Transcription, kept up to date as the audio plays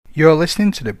You're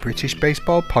listening to the British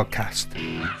Baseball Podcast.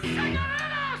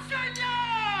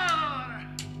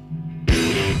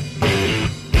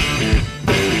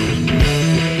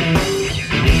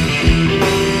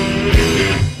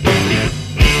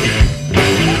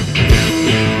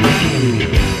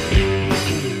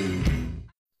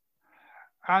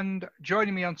 And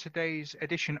joining me on today's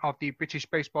edition of the British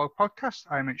Baseball Podcast,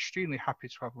 I'm extremely happy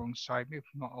to have alongside me,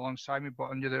 not alongside me, but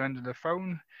on the other end of the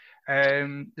phone,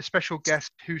 the special guest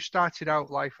who started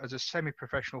out life as a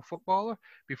semi-professional footballer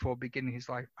before beginning his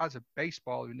life as a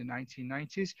baseballer in the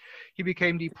 1990s. He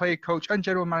became the player coach and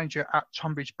general manager at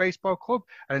Tonbridge Baseball Club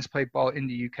and has played ball in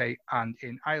the UK and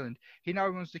in Ireland. He now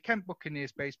runs the Kent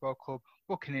Buccaneers Baseball Club,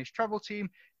 Buccaneers Travel Team,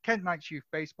 Kent Knights Youth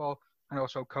Baseball, and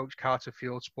also Coach Carter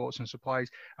Field Sports and Supplies.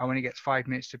 And when he gets 5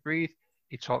 minutes to breathe,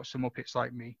 he talks to Muppets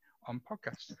like me on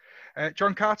podcasts.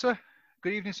 John Carter,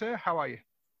 good evening, sir. How are you?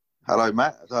 Hello,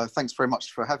 Matt. Thanks very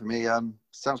much for having me.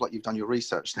 Sounds like you've done your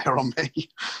research there on me.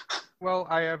 Well,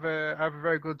 I have a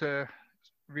very good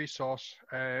resource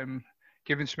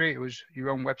given to me. It was your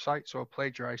own website, so I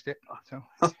plagiarised it. So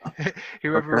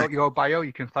whoever wrote your bio,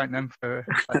 you can thank them for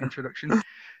that introduction.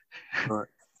 Right.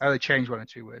 I only changed one or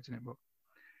two words in it, but.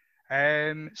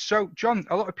 So, John,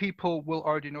 a lot of people will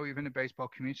already know you in the baseball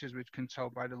community, as we can tell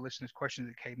by the listeners' questions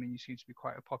that came in. You seem to be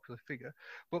quite a popular figure.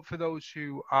 But for those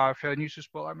who are fairly new to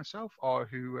sport like myself, or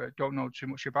who don't know too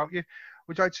much about you,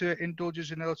 would you like to indulge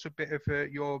us in a little bit of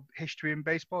your history in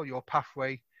baseball, your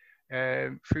pathway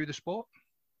through the sport?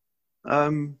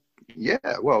 Yeah,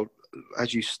 well,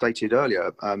 as you stated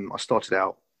earlier, I started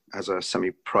out as a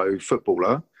semi-pro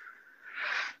footballer,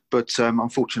 but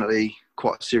unfortunately,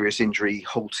 quite a serious injury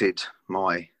halted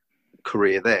my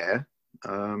career there.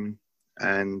 And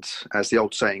as the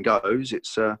old saying goes,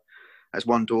 it's as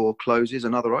one door closes,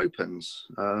 another opens.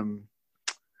 And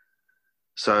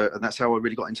that's how I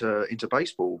really got into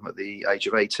baseball at the age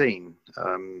of 18.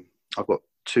 I've got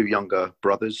two younger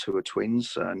brothers who are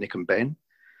twins, Nick and Ben,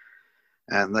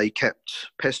 and they kept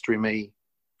pestering me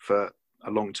for a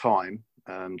long time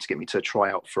to get me to try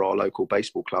out for our local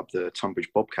baseball club, the Tonbridge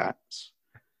Bobcats.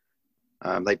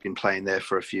 They've been playing there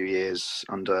for a few years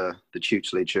under the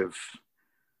tutelage of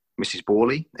Mrs.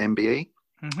 Borley, MBE.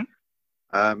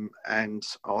 Mm-hmm. And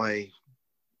I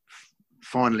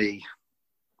finally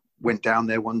went down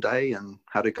there one day and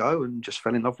had a go and just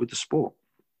fell in love with the sport.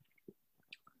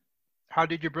 How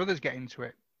did your brothers get into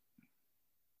it?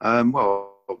 Like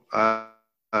I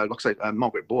say,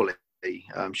 Margaret Borley,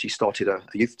 she started a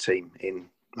youth team in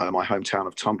my hometown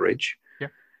of Tonbridge. Yeah.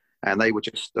 And they were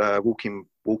just walking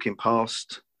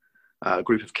past a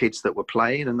group of kids that were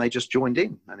playing, and they just joined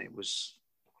in. And it was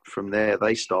from there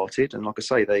they started. And like I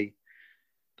say, they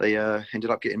ended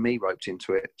up getting me roped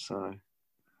into it. So,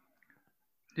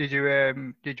 did you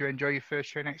enjoy your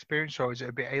first training experience, or was it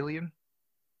a bit alien?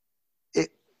 Do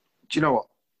you know what?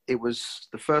 It was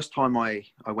the first time I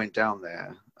went down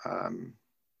there.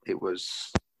 It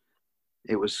was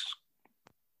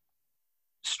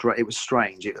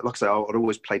strange. Like I say, I'd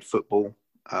always played football.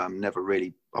 Never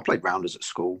really. I played rounders at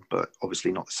school, but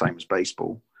obviously not the same as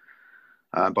baseball.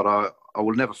 But I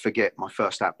will never forget my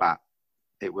first at bat.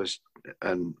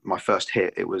 And my first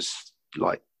hit. It was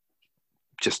like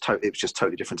it was just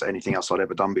totally different to anything else I'd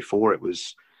ever done before. It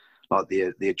was like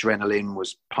the adrenaline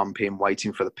was pumping,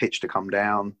 waiting for the pitch to come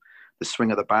down, the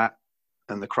swing of the bat,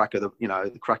 and the crack of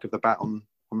the bat on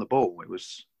the ball. It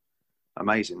was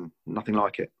amazing. Nothing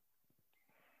like it.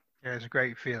 Yeah, it's a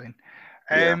great feeling.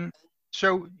 Yeah.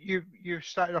 So you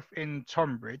started off in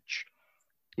Tonbridge.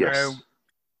 Yes.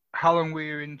 How long were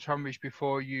you in Tonbridge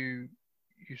before you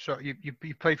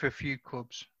played for a few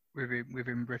clubs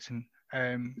within Britain?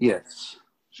 Yes.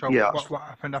 So yeah. What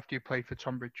happened after you played for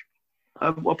Tonbridge?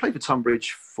 Well, I played for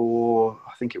Tonbridge for,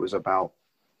 I think it was about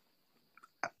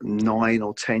 9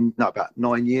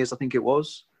 years, I think it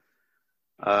was.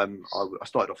 I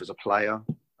started off as a player,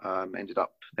 ended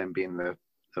up then being the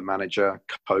manager,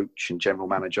 coach and general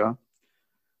manager.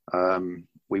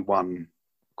 We won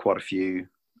quite a few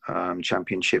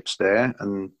championships there,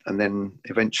 and then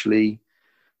eventually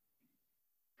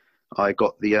I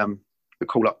got the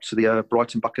call up to the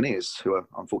Brighton Buccaneers, who are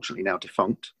unfortunately now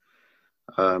defunct,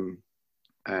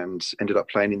 and ended up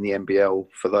playing in the NBL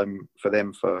for them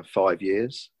for 5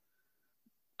 years,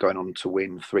 going on to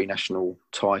win 3 national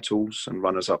titles and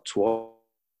runners up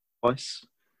twice.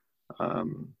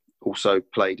 Also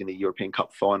played in the European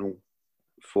Cup final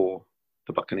for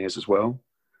the Buccaneers as well.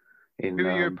 Who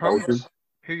are your opponents?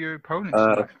 Who are your opponents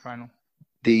in that final?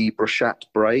 The Brochat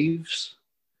Braves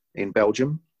in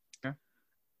Belgium. Yeah.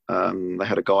 They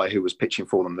had a guy who was pitching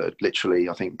for them that literally,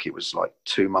 I think it was like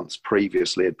 2 months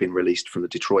previously, had been released from the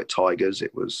Detroit Tigers.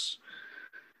 It was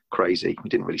crazy. We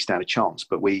didn't really stand a chance,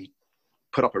 but we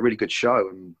put up a really good show,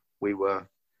 and we were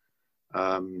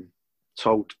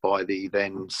told by the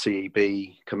then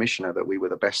CEB commissioner that we were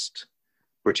the best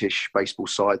British baseball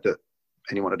side that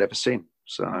anyone had ever seen.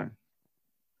 So,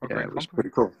 yeah, it was pretty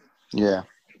cool. Yeah.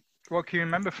 What can you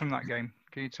remember from that game?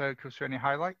 Can you tell us any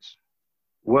highlights?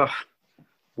 Well,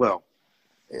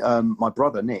 my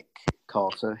brother Nick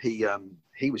Carter, he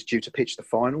was due to pitch the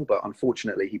final, but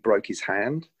unfortunately he broke his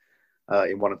hand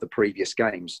in one of the previous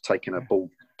games, taking a ball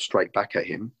straight back at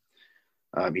him.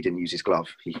 He didn't use his glove;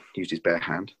 he used his bare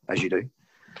hand, as you do.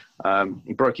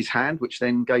 He broke his hand, which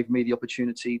then gave me the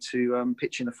opportunity to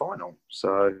pitch in the final.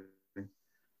 So the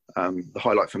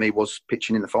highlight for me was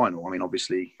pitching in the final. I mean,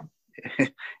 obviously,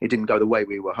 it didn't go the way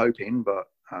we were hoping, but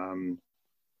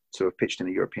to have pitched in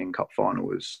the European Cup final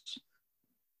was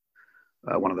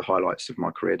one of the highlights of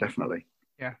my career, definitely.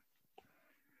 Yeah.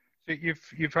 So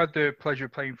you've had the pleasure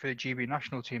of playing for the GB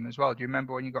national team as well. Do you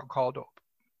remember when you got called up?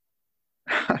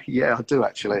 Yeah, I do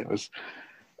actually. It was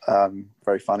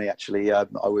very funny actually. I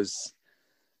was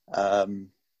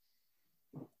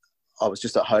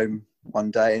just at home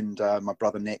one day, and my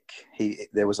brother Nick,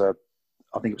 there was I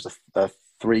think it was a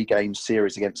 3-game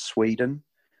series against Sweden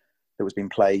that was being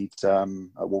played at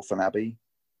Waltham Abbey.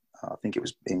 I think it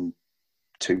was in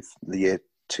the year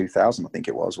 2000, I think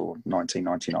it was, or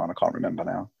 1999. I can't remember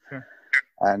now. Yeah.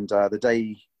 And the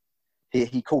day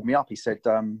he called me up, he said,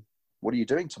 "What are you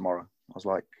doing tomorrow?" I was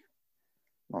like,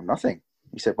 "Well, nothing."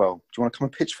 He said, "Well, do you want to come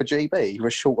and pitch for GB? You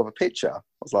were short of a pitcher." I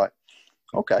was like,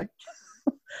 "Okay."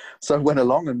 So I went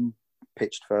along and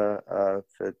pitched for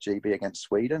GB against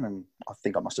Sweden, and I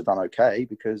think I must have done okay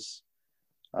because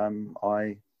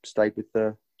I stayed with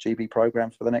the GB program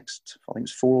for the next, I think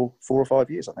it was 4 or 5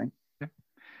 years, I think. Yeah.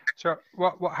 So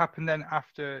what happened then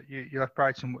after you left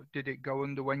Brighton? Did it go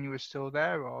under when you were still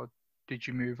there, or did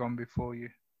you move on before you?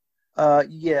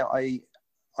 Yeah, I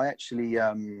actually,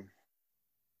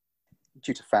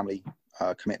 due to family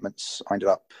commitments, I ended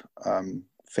up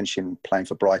finishing playing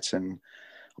for Brighton.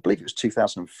 I believe it was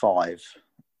 2005,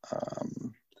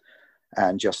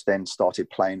 and just then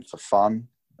started playing for fun,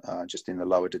 just in the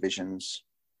lower divisions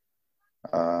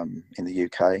in the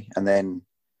UK. And then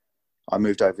I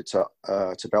moved over to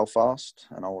Belfast,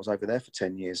 and I was over there for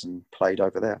 10 years and played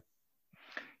over there.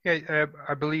 Yeah,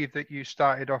 I believe that you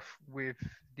started off with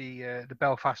the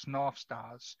Belfast North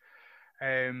Stars.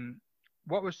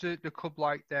 What was the club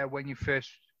like there when you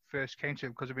first came to it?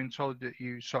 Because I've been told that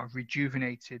you sort of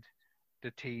rejuvenated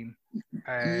the team.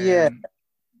 Yeah.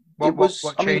 What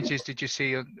changes did you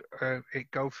see it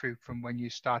go through from when you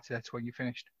started to when you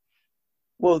finished?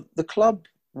 Well, the club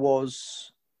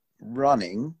was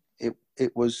running.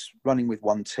 It was running with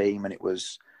one team, and it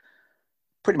was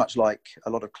pretty much like a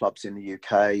lot of clubs in the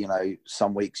UK. You know,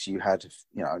 some weeks you had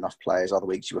enough players, other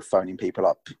weeks you were phoning people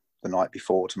up the night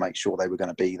before to make sure they were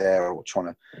going to be there, or trying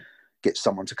to get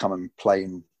someone to come and play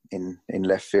in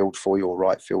left field for you or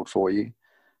right field for you.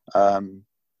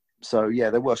 So yeah,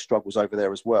 there were struggles over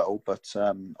there as well. But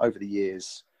over the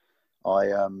years,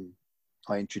 I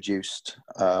introduced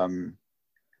a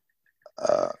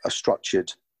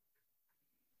structured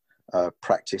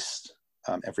practice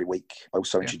every week. I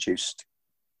also introduced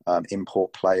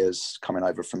import players coming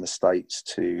over from the States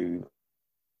to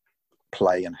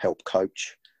play and help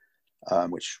coach,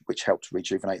 which helped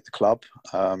rejuvenate the club.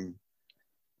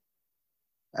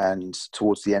 And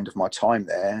towards the end of my time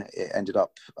there, it ended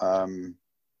up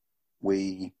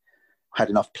we had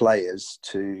enough players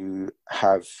to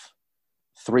have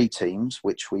 3 teams,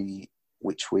 which we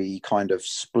kind of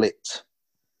split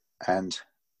and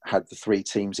had the 3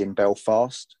 teams in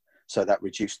Belfast. So that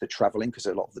reduced the travelling, because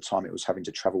a lot of the time it was having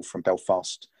to travel from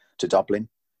Belfast to Dublin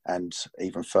and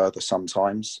even further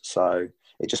sometimes. So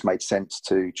it just made sense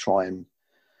to try and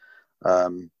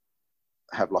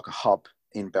have like a hub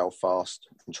in Belfast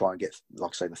and try and get,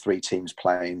 like I say, the 3 teams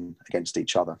playing against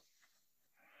each other.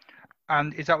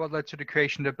 And is that what led to the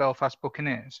creation of the Belfast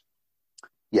Buccaneers?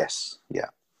 Yes, yeah.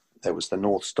 There was the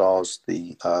North Stars,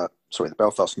 the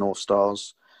Belfast North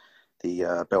Stars,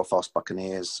 the Belfast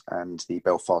Buccaneers, and the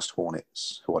Belfast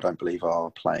Hornets, who I don't believe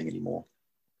are playing anymore.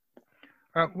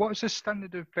 What is the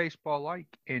standard of baseball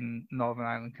like in Northern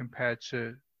Ireland compared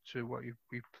to what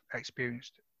we've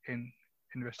experienced in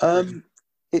the rest of Britain?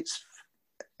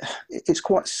 It's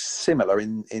quite similar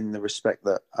in the respect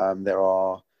that there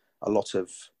are a lot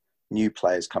of new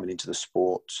players coming into the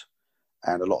sport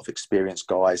and a lot of experienced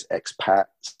guys,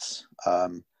 expats. I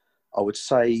would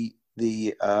say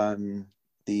the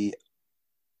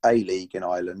A-League in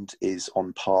Ireland is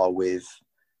on par with,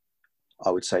 I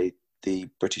would say, the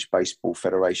British Baseball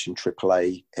Federation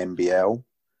AAA NBL.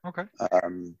 Okay.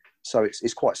 So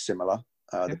it's quite similar.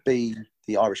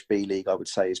 The Irish B League, I would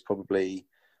say, is probably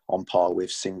on par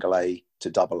with single A to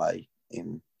double A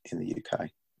in the UK.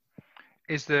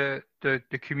 Is the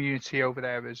community over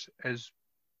there as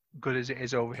good as it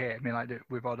is over here? I mean, like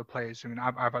with all the players. I mean,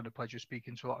 I've had the pleasure of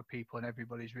speaking to a lot of people, and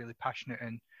everybody's really passionate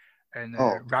and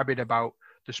rabid about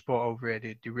the sport over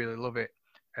here. They really love it.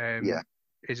 Yeah.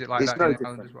 Is it like that in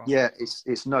Ireland as well? Yeah,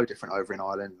 it's no different over in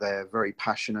Ireland. They're very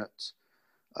passionate.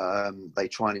 They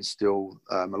try and instill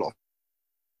a lot of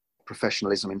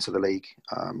professionalism into the league,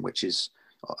 which is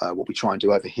what we try and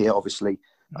do over here. Obviously,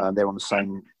 they're on the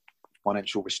same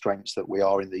financial restraints that we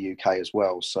are in the UK as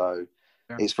well. So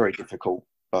it's very difficult,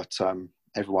 but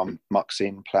everyone mucks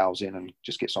in, ploughs in, and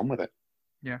just gets on with it.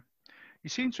 Yeah. You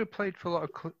seem to have played for a lot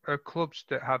of clubs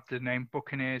that have the name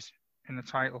Buccaneers in the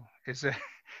title. Is that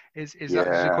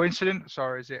a coincidence,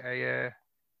 or is it a?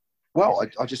 Well,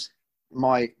 I just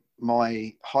my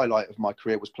highlight of my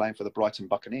career was playing for the Brighton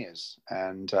Buccaneers,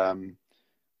 and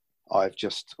I've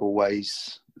just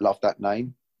always loved that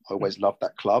name. I always loved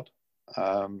that club,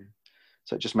 so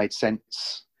it just made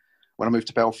sense when I moved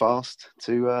to Belfast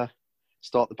to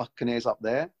start the Buccaneers up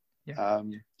there. Yeah.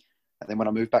 And then when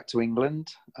I moved back to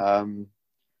England,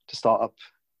 to start up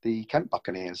the Kent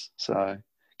Buccaneers. So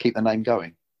keep the name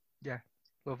going. Yeah,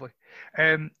 lovely.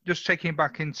 Just taking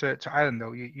back into Ireland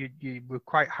though, you were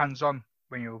quite hands-on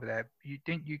when you were over there.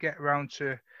 Didn't you get around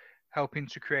to helping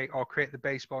to create the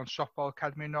baseball and softball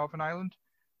academy in Northern Ireland?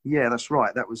 Yeah, that's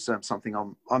right. That was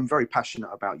something I'm very passionate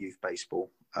about, youth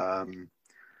baseball.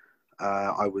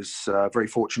 I was very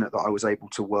fortunate that I was able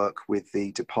to work with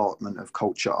the Department of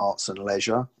Culture, Arts and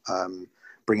Leisure,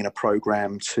 bringing a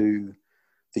programme to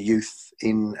the youth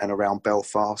in and around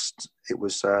Belfast. It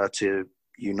was to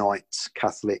unite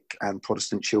Catholic and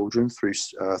Protestant children through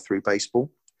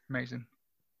baseball. Amazing.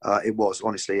 It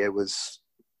was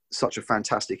such a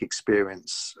fantastic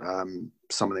experience.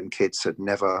 Some of them kids had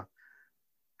never,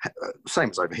 same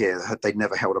as over here, they'd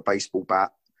never held a baseball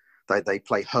bat. They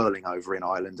play hurling over in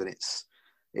Ireland, and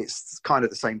it's kind of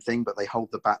the same thing, but they hold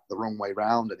the bat the wrong way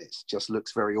round, and it just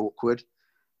looks very awkward.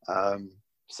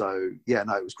 So yeah,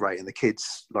 no, it was great, and the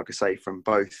kids, like I say, from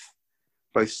both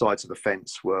sides of the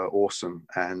fence were awesome,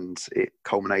 and it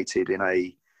culminated in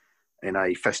a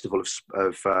festival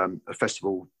a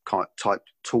festival type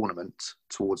tournament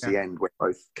towards the end, where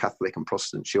both Catholic and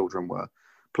Protestant children were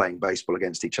playing baseball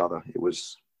against each other. It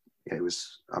was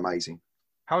amazing.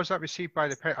 How was that received by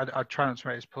the parents? I try not to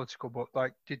make this political, but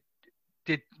like, did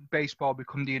baseball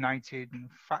become the uniting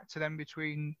factor then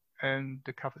between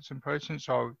the Catholics and Protestants,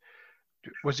 or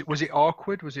was it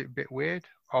awkward? Was it a bit weird,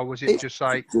 or was it just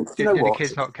like did the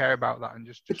kids not care about that and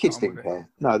just the kids didn't care?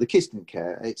 No, the kids didn't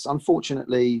care. It's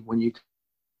unfortunately when you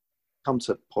come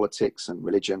to politics and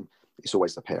religion, it's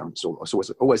always the parents, or it's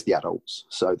always the adults.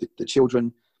 So the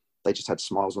children, they just had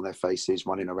smiles on their faces,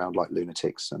 running around like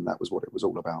lunatics, and that was what it was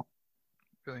all about.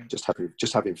 Brilliant. Just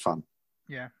having fun.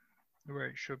 Yeah, the way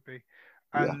it should be.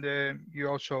 And you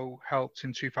also helped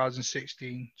in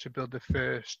 2016 to build the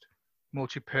first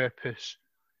multi-purpose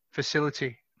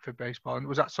facility for baseball. And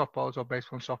was that softballs or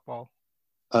baseball and softball?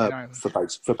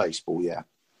 For baseball, yeah.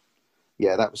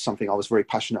 Yeah, that was something I was very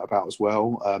passionate about as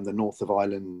well. The north of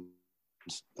Ireland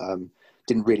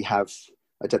didn't really have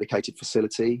a dedicated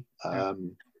facility.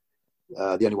 The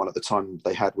only one at the time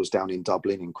they had was down in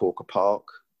Dublin in Corker Park.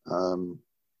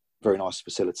 Very nice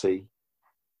facility,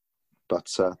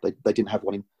 but they didn't have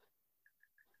one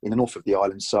in the north of the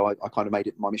island. So I kind of made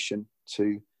it my mission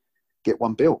to get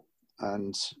one built.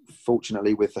 And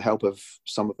fortunately, with the help of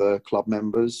some of the club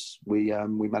members, we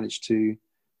managed to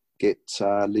get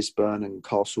Lisburn and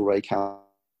Castlereagh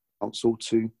Council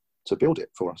to build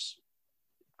it for us.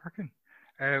 Cracking.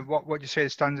 What do you say the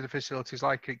standard of facilities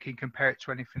like? Can you compare it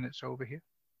to anything that's over here?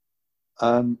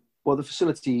 Well, the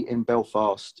facility in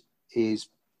Belfast is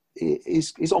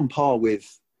on par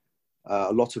with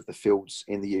a lot of the fields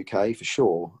in the UK for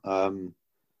sure.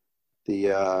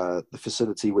 The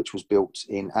facility which was built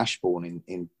in Ashbourne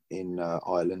in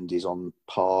Ireland is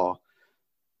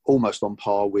almost on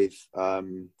par with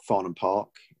Farnham Park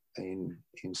in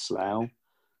Slough.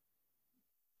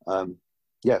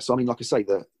 So I mean, like I say,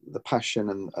 the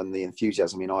passion and the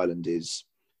enthusiasm in Ireland is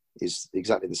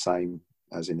exactly the same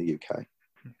as in the UK.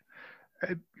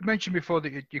 You mentioned before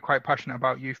that you're quite passionate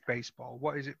about youth baseball.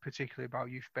 What is it particularly about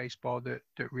youth baseball that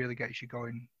really gets you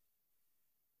going?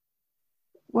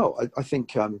 Well, I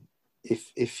think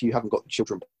if you haven't got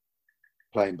children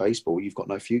playing baseball, you've got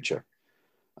no future.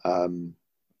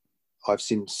 I've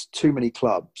seen too many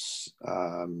clubs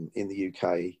in the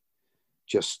UK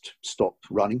just stop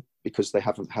running because they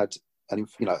haven't had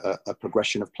a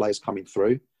progression of players coming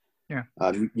through. Yeah.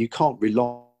 You can't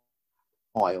rely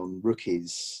on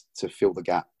rookies to fill the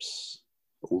gaps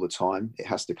all the time. It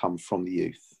has to come from the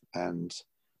youth, and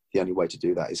the only way to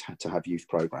do that is to have youth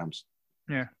programs.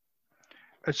 Yeah.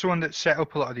 As someone that set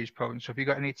up a lot of these programs, have you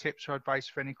got any tips or advice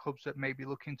for any clubs that may be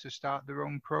looking to start their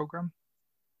own program?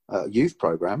 Youth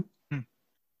program?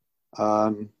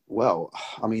 Well,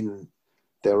 I mean,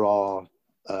 there are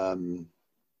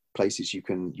places you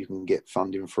can get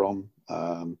funding from.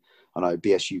 I know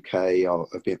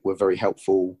BSUK were very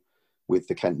helpful with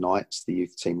the Kent Knights, the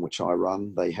youth team which I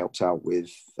run. They helped out with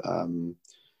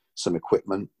some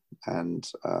equipment and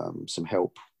some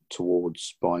help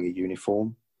towards buying a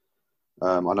uniform.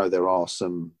 I know there are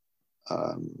some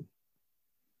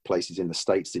places in the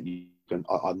States that you can.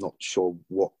 I'm not sure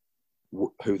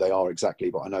who they are exactly,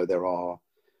 but I know there are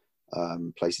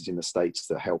places in the States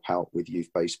that help out with youth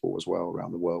baseball as well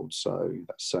around the world. So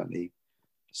that's certainly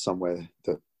somewhere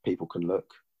that people can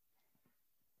look.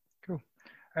 Cool.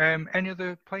 Any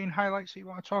other playing highlights that you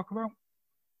want to talk about?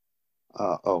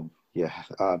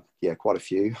 Quite a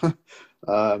few.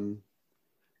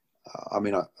 I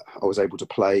mean, I was able to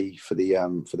play for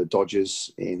the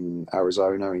Dodgers in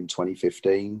Arizona in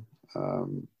 2015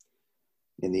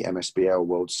 in the MSBL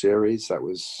World Series. That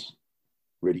was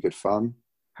really good fun.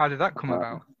 How did that come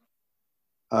about?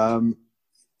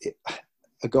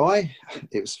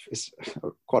 It's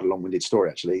quite a long-winded story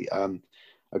actually. A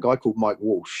guy called Mike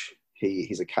Walsh.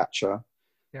 He's a catcher.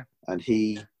 Yeah. And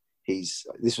this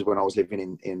was when I was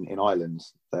living in Ireland.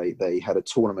 They had a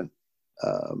tournament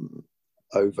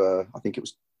over. I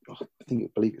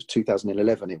believe it was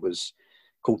 2011. It was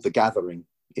called The Gathering.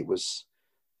 It was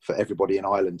for everybody in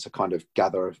Ireland to kind of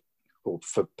gather, or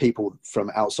for people from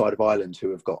outside of Ireland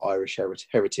who have got Irish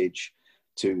heritage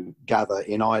to gather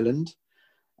in Ireland.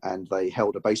 And they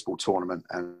held a baseball tournament,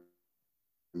 and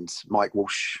Mike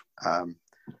Walsh, like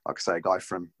I say, a guy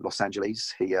from Los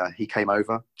Angeles, he came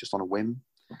over just on a whim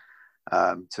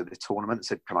to the tournament and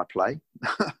said, "Can I play?"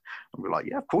 And we're like,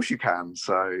 "Yeah, of course you can."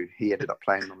 So he ended up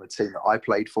playing on the team that I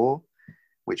played for,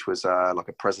 which was like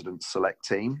a President's Select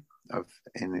team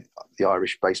in the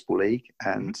Irish Baseball League,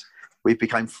 and we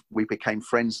became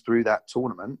friends through that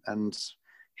tournament. And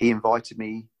he invited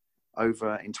me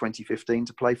over in 2015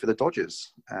 to play for the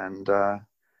Dodgers, and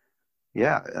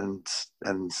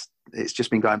and it's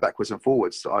just been going backwards and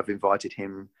forwards. So I've invited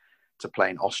him to play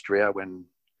in Austria when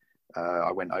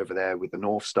I went over there with the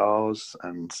North Stars,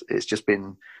 and it's just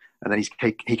been. And then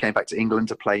he came back to England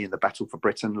to play in the Battle for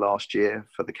Britain last year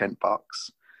for the Kent Bucks.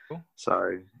 Cool.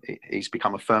 So he's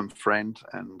become a firm friend,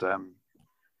 and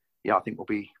I think we'll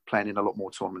be playing in a lot more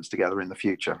tournaments together in the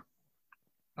future.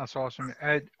 That's awesome.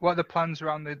 What are the plans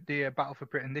around the Battle for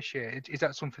Britain this year? Is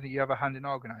that something that you have a hand in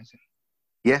organising?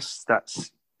 Yes,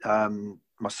 that's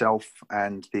myself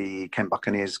and the Kent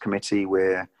Buccaneers committee.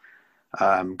 We're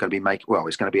going to be it's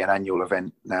going to be an annual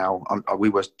event now. We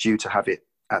were due to have it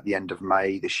at the end of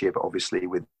May this year, but obviously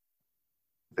with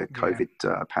the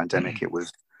COVID pandemic, it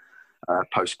was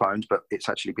postponed. But it's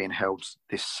actually being held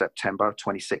this September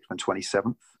 26th and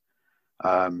 27th.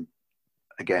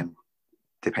 Again,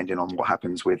 depending on what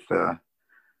happens with the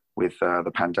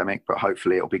pandemic, but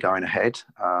hopefully it'll be going ahead.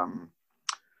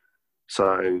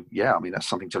 So yeah, I mean, that's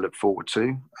something to look forward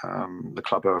to. The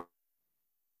club are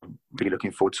really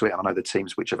looking forward to it, and I know the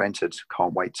teams which have entered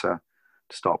can't wait to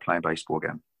start playing baseball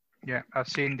again. Yeah, I've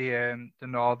seen the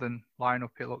Northern lineup.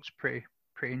 It looks pretty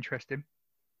interesting.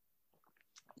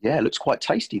 Yeah, it looks quite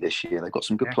tasty this year. They've got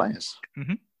some good players.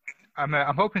 Mm-hmm.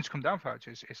 I'm hoping to come down for it.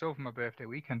 It's over my birthday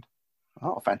weekend.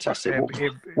 Oh, fantastic!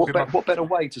 What better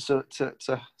way to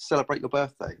celebrate your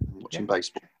birthday than watching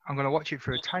baseball? I'm going to watch it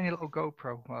through a tiny little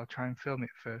GoPro while I try and film it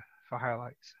for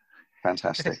highlights.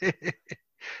 Fantastic.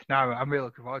 No, I'm really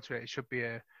looking forward to it. It should be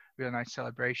a really nice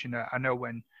celebration. I know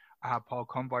when I had Paul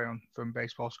Conboy on from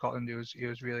Baseball Scotland, he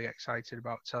was really excited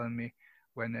about telling me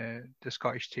when the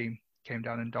Scottish team came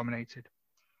down and dominated.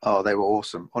 Oh, they were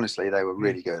awesome. Honestly, they were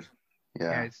really good.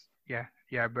 Yeah.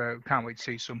 But can't wait to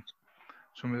see some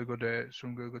really good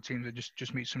teams and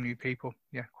just meet some new people.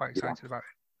 Yeah, quite excited about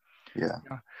it. Yeah.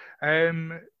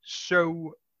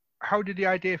 So how did the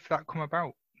idea for that come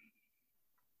about?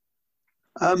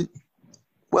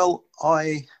 Well,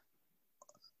 I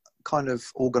kind of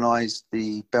organised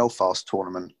the Belfast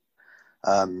tournament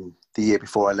the year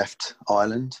before I left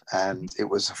Ireland, and it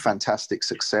was a fantastic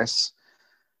success.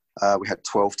 We had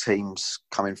 12 teams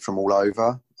coming from all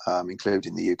over,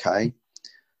 including the UK.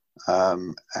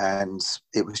 And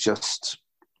it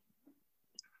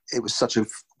it was such a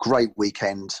great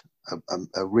weekend,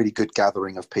 a really good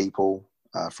gathering of people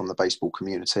from the baseball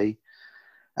community.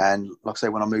 And like I say,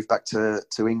 when I moved back to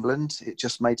England, it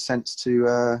just made sense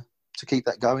to keep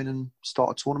that going and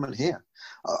start a tournament here.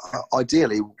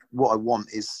 Ideally, what I want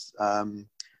is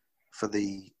for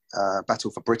the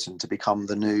Battle for Britain to become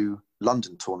the new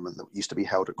London tournament that used to be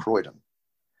held at Croydon.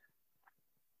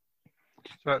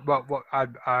 So what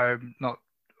I'm not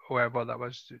aware of what that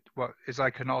was. What is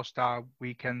like an all-star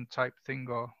weekend type thing,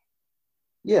 or?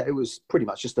 Yeah, it was pretty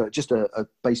much just a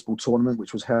baseball tournament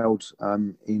which was held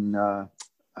in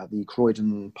at the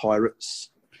Croydon Pirates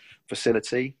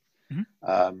facility.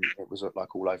 Mm-hmm. It was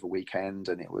like all over weekend,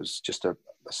 and it was just a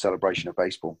celebration of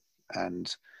baseball.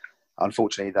 And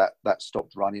unfortunately, that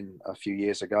stopped running a few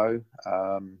years ago.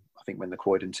 I think when the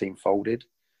Croydon team folded.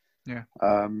 Yeah.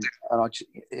 And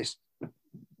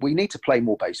we need to play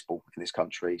more baseball in this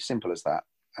country. Simple as that.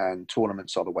 And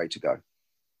tournaments are the way to go.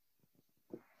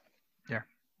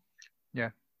 Yeah.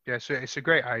 So it's a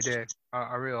great idea.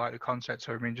 I really like the concept.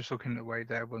 So I mean, just looking at the way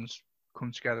that everyone's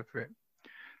come together for it.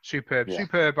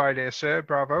 Superb idea, sir.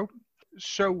 Bravo.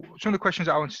 So some of the questions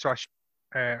that I wanted to ask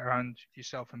around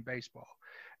yourself and baseball,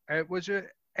 was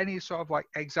there any sort of like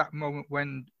exact moment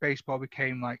when baseball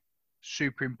became like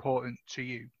super important to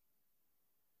you?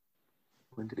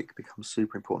 When did it become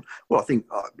super important? Well, I think,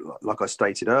 like I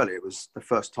stated earlier, it was the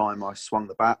first time I swung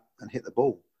the bat and hit the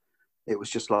ball. It was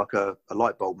just like a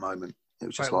light bulb moment. It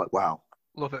was just like, wow.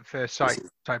 Love at first sight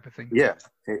type of thing. Yeah,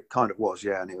 it kind of was,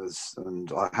 yeah.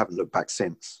 And I haven't looked back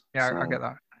since. Yeah, so. I get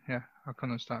that. Yeah, I can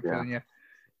understand that feeling,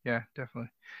 yeah, definitely.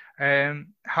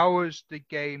 How has the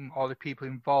game or the people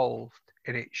involved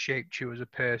in it shaped you as a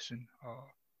person? Or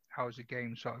how has the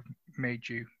game sort of made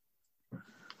you?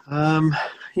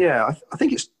 Yeah, I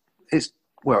think it's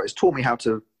taught me how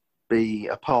to be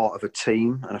a part of a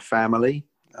team and a family.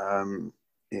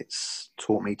 It's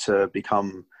taught me to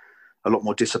become a lot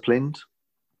more disciplined,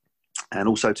 and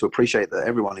also to appreciate that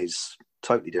everyone is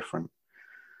totally different.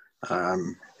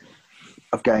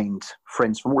 I've gained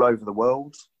friends from all over the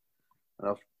world,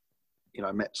 and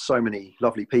I've met so many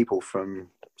lovely people from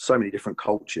so many different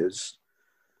cultures.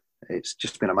 It's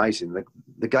just been amazing.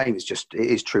 The game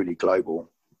is truly global.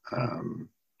 I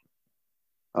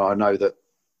know that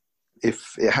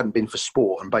if it hadn't been for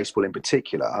sport and baseball in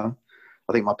particular,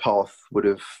 I think my path would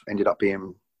have ended up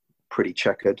being pretty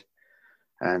checkered,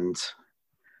 and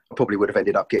I probably would have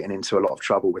ended up getting into a lot of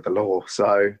trouble with the law.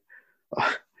 So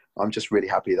I'm just really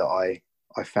happy that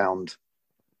I found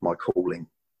my calling.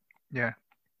 Yeah.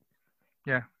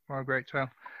 Well, great to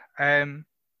know.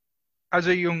 As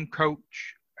a young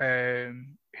coach,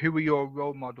 who were your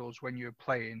role models when you were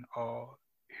playing, or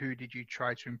who did you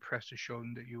try to impress to show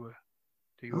them that you were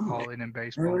all in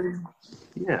baseball?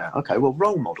 Yeah. Okay. Well,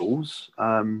 role models,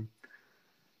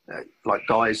 like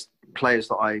players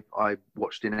that I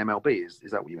watched in MLB. Is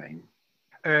that what you mean?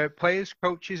 Players,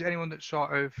 coaches, anyone that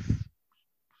sort of.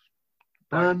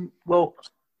 Well,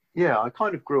 yeah. I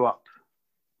kind of grew up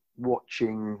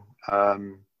watching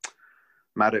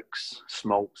Maddox,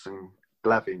 Smoltz, and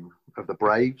Glavine of the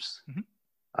Braves,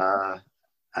 mm-hmm.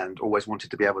 And always wanted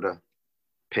to be able to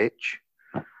pitch.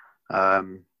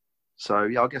 So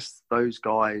yeah, I guess those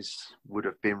guys would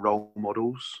have been role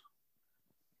models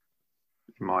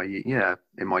in my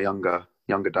younger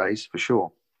days, for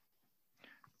sure.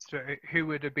 So who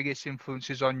were the biggest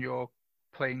influences on your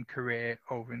playing career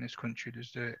over in this country?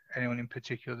 Is there anyone in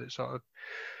particular that sort of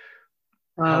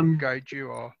helped guide you?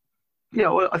 Or yeah,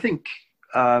 well, I think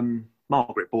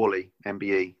Margaret Borley,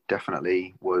 MBE,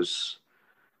 definitely was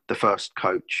the first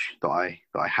coach that I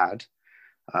had.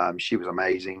 She was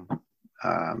amazing.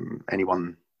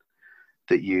 Anyone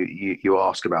that you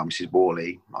ask about Mrs.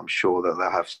 Borley, I'm sure that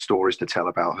they'll have stories to tell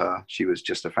about her. She was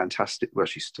just a fantastic. Well,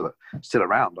 she's still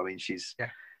around. I mean, she's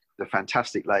a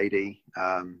fantastic lady,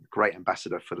 great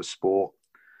ambassador for the sport.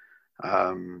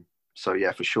 So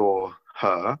yeah, for sure,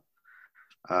 her.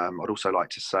 I'd also like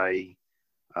to say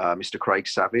Mr. Craig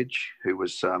Savage, who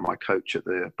was my coach at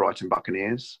the Brighton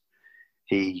Buccaneers.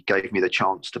 He gave me the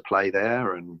chance to play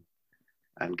there and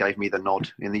gave me the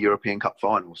nod in the European Cup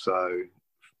final. So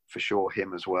for sure,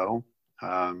 him as well.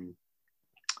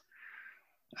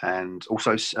 And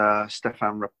also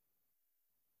Stefan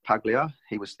Rapaglia.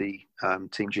 He was the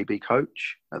Team GB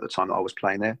coach at the time that I was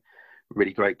playing there.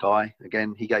 Really great guy.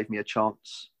 Again, he gave me a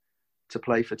chance to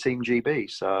play for Team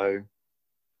GB. So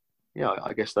yeah,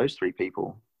 I guess those three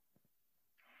people.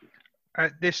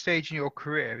 At this stage in your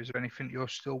career, is there anything you're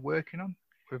still working on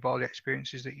with all the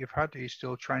experiences that you've had? Are you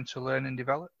still trying to learn and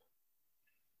develop?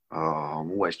 Oh, I'm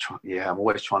always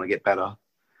trying to get better.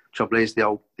 Trouble is, the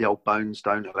old bones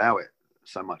don't allow it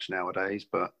so much nowadays.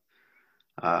 But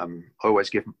I always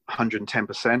give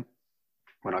 110%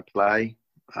 when I play.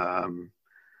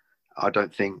 I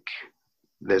don't think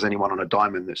there's anyone on a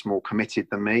diamond that's more committed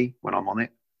than me when I'm on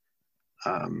it.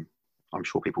 I'm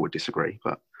sure people would disagree,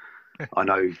 but I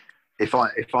know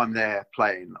if I'm there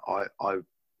playing,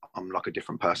 I'm like a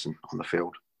different person on the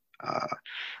field.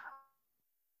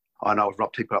 I know I've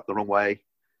rubbed people up the wrong way,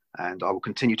 and I will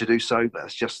continue to do so. But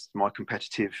that's just my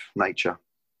competitive nature.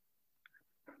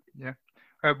 Yeah.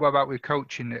 What about with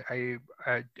coaching? Are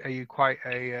you quite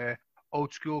a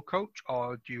old school coach,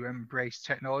 or do you embrace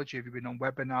technology? Have you been on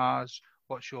webinars?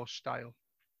 What's your style?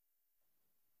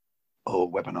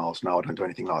 Oh, webinars? No, I don't do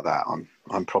anything like that.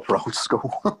 I'm proper old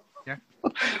school. Yeah.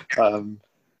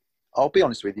 I'll be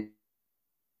honest with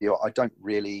you.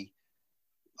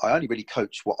 I only really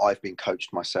coach what I've been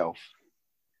coached myself,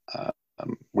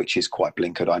 which is quite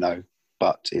blinkered, I know,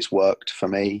 but it's worked for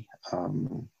me.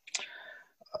 I'm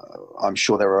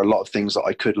sure there are a lot of things that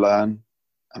I could learn,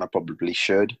 and I probably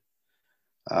should.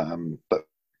 But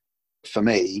for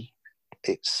me,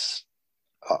 it's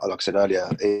like I said earlier.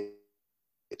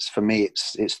 It's for me.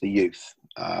 It's the youth,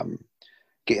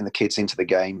 getting the kids into the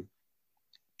game,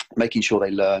 making sure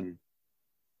they learn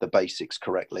the basics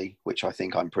correctly, which I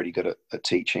think I'm pretty good at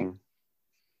teaching,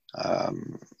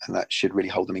 and that should really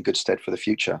hold them in good stead for the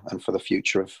future and for the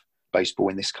future of baseball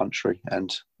in this country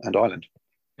and Ireland.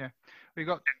 Yeah, we've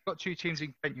got two teams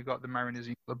in Kent. You've got the Mariners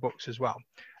and the Bucks as well.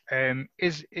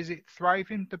 Is it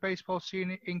thriving, the baseball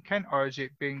scene in Kent, or is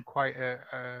it been quite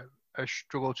a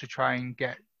struggle to try and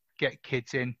get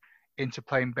kids into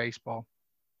playing baseball?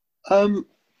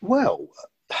 Well,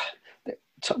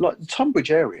 like the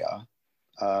Tonbridge area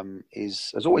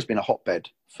has always been a hotbed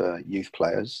for youth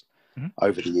players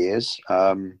over the years.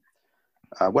 When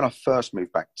I first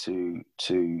moved back to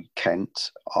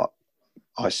Kent,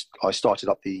 I started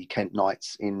up the Kent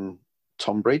Knights in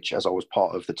Tonbridge, as I was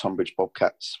part of the Tonbridge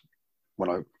Bobcats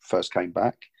when I first came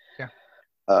back. Yeah.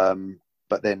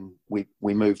 But then we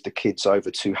moved the kids over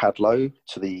to Hadlow,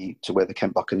 to where the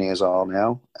Kent Buccaneers are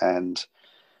now, and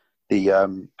the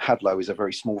Hadlow is a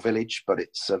very small village, but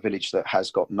it's a village that has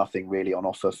got nothing really on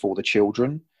offer for the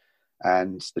children,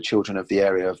 and the children of the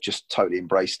area have just totally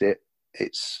embraced it.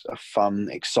 It's a fun,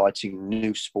 exciting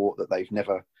new sport that they've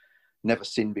never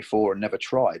seen before and never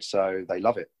tried, so they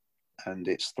love it, and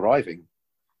it's thriving.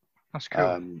 That's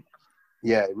cool.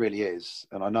 Yeah, it really is.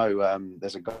 And I know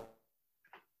there's a guy,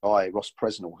 Ross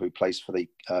Presnell, who plays for the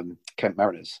Kent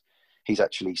Mariners. He's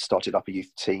actually started up a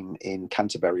youth team in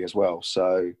Canterbury as well.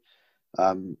 So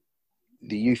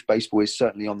the youth baseball is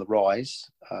certainly on the rise.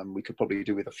 We could probably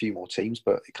do with a few more teams,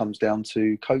 but it comes down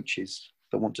to coaches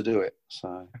that want to do it.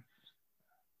 So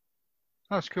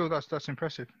that's cool. That's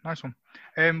impressive. Nice one.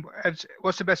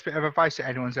 What's the best bit of advice that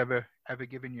anyone's ever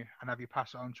given you, and have you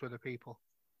passed it on to other people?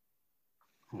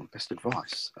 Oh, best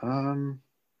advice. I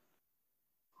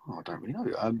don't really know.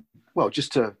 Well,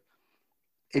 just to,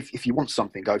 if you want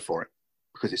something, go for it,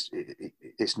 because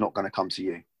it's not going to come to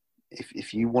you.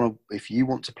 If you want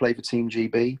to play for Team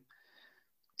GB,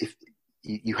 if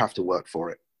you have to work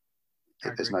for it.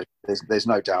 There's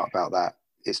no doubt about that.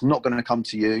 It's not going to come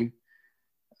to you.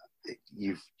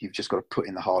 You've just got to put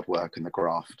in the hard work and the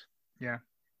graft. Yeah,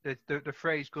 the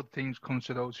phrase "good things come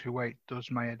to those who wait" does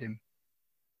my head in.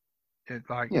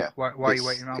 Why are you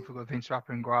waiting around for good things to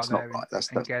happen? Go out there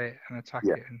and get it and attack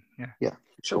it. And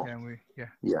sure. Yeah.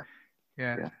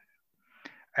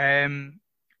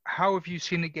 How have you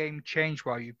seen the game change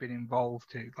while you've been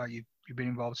involved? You've been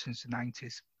involved since the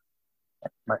 90s.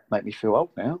 Make me feel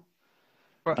old now.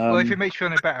 Well, if it makes you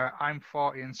feel any better, I'm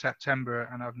 40 in September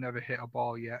and I've never hit a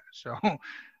ball yet. So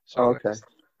okay.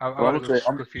 I've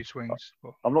a few swings.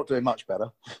 But I'm not doing much better.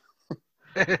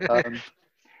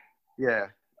 Yeah.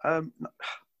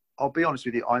 I'll be honest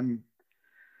with you.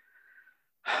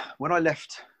 When I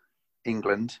left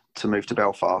England to move to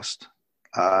Belfast,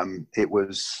 it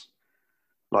was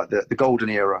like the golden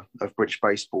era of British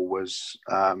baseball was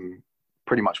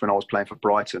pretty much when I was playing for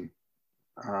Brighton,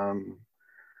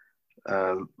 like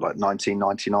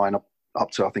 1999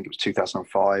 up to I think it was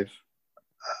 2005.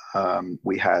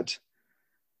 We had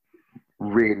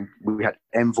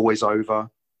envoys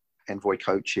over, envoy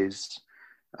coaches.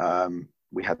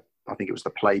 We had, I think it was the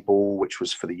play ball, which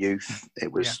was for the youth.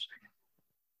 It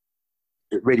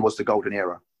really was the golden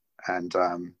era. And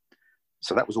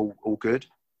so that was all good.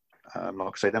 Like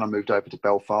I say, then I moved over to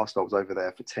Belfast. I was over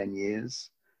there for 10 years.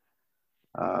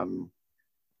 And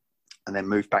then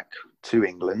moved back to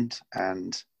England,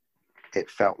 and it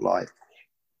felt like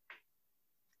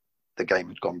the game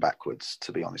had gone backwards,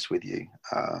 to be honest with you,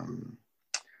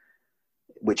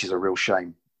 which is a real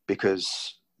shame,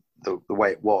 because the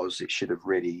way it was, it should have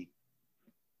really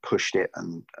pushed it,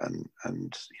 and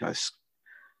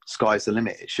sky's the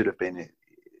limit. It should have been it,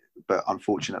 but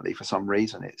unfortunately, for some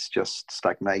reason, it's just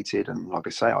stagnated. And like I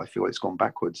say, I feel it's gone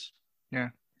backwards. Yeah.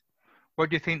 What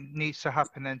do you think needs to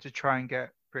happen then to try and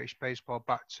get British baseball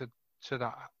back to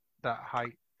that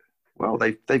height? Well,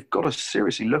 they've got to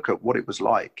seriously look at what it was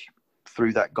like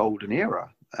through that golden era,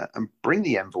 and bring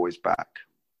the envoys back.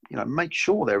 Make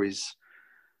sure there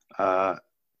are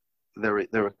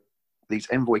these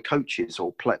envoy coaches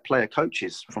or player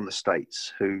coaches from the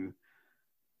States who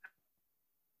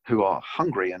are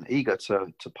hungry and eager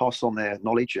to pass on their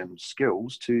knowledge and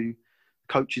skills to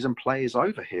coaches and players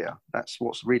over here. That's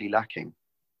what's really lacking.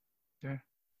 Yeah.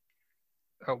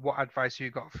 What advice have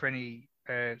you got for any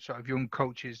sort of young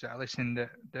coaches that are listening that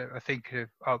are thinking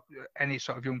of any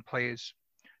sort of young players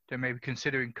that may be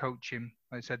considering coaching?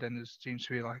 Like I said, then there seems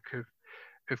to be like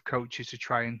of coaches to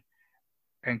try and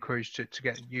encourage to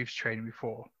get youth training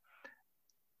before.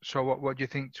 So what do you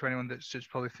think to anyone that's just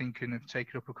probably thinking of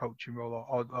taking up a coaching role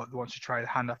or wants to try a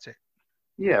hand at it?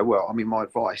 Yeah, well, I mean, my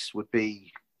advice would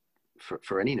be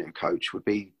for any new coach would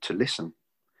be to listen.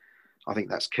 I think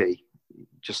that's key.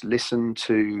 Just listen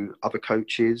to other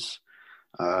coaches.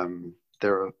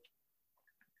 There are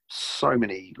so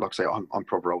many, like I say, I'm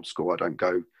proper old school. I don't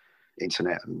go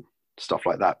internet and stuff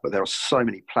like that, but there are so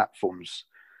many platforms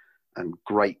and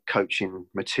great coaching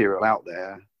material out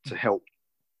there to help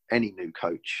any new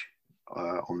coach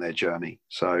on their journey.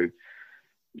 So,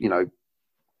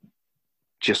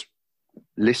 just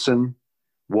listen,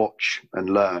 watch, and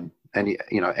learn any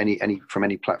from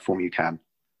any platform you can.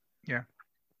 Yeah.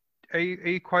 Are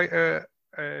you quite a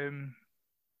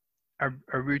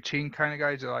routine kind of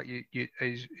guy? Is it like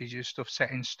is your stuff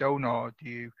set in stone, or do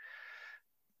you?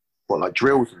 What, like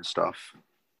drills and stuff?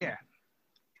 Yeah.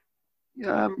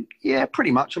 Yeah,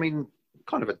 pretty much. I mean,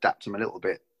 kind of adapt them a little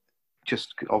bit.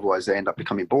 Just otherwise they end up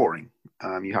becoming boring.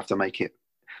 You have to make it.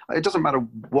 It doesn't matter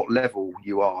what level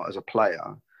you are as a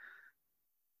player.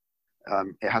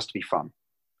 It has to be fun.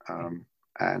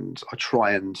 And I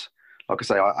try and, like I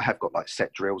say, I have got like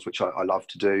set drills which I love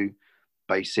to do,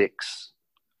 basics,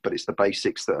 but it's the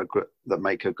basics that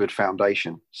make a good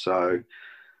foundation. So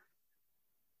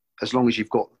as long as you've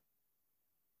got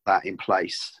that in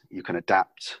place, you can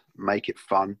adapt, make it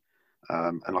fun,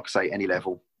 and like I say, any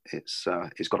level, it's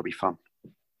got to be fun.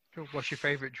 Cool. What's your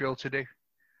favourite drill to do?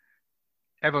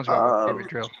 Everyone's got a favourite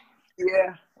drill.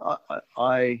 Yeah,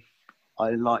 I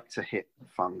like to hit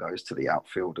fungos to the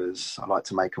outfielders. I like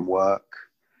to make them work,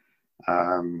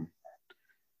 and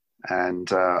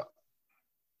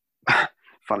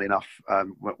funnily enough,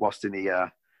 whilst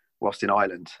in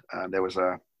Ireland, there was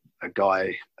a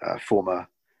guy, former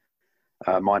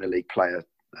minor league player,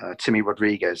 Timmy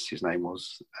Rodriguez, his name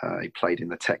was. He played in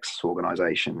the Texas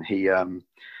organization. He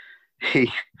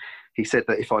said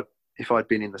that if I'd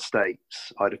been in the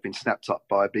States, I'd have been snapped up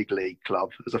by a big league club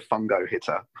as a fungo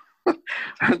hitter.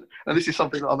 and this is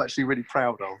something that I'm actually really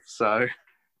proud of. So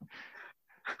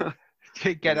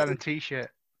get on a t-shirt.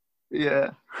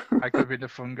 Yeah. I could be the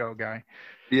fungo guy.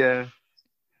 Yeah.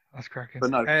 That's cracking.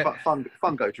 But no,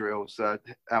 fungo drills,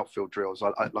 outfield drills.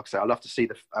 Like I say, I love to see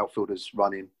the outfielders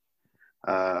running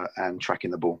and tracking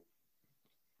the ball.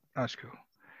 That's cool.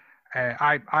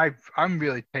 I'm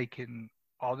really taking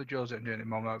all the drills that I'm doing at the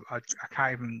moment. I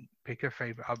can't even pick a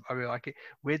favourite. I really like it.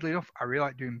 Weirdly enough, I really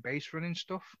like doing base running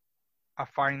stuff. I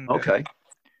find okay.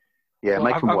 Yeah, well,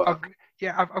 make them work.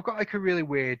 I've got like a really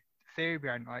weird theory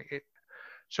behind like it.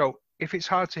 So if it's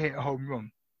hard to hit a home run,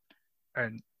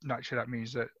 and naturally that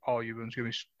means that all your runs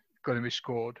going to be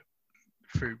scored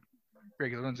through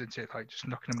regular runs into it, like just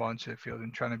knocking them onto the field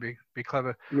and trying to be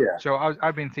clever. Yeah. So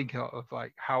I've been thinking of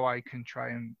like how I can try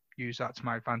and use that to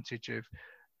my advantage of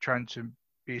trying to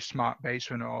be a smart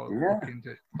baseman or looking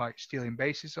at like stealing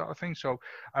bases sort of thing. So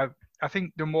I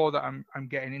think the more that I'm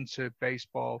getting into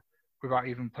baseball without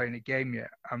even playing a game yet,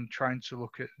 I'm trying to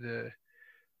look at the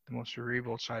more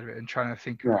cerebral side of it and trying to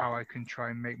think of how I can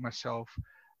try and make myself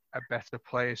a better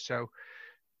player. So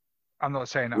I'm not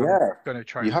saying that I'm going to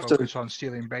try and focus on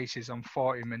stealing bases. I'm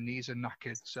 40, my knees are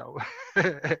knackered. So,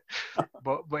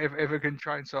 but if I can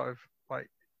try and sort of like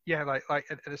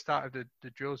at the start of the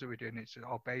drills that we're doing, it's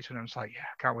all base, and I'm just like,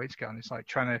 I can't wait to get on. It's like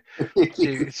trying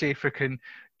to see if I can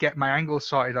get my angle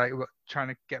sorted, like trying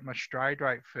to get my stride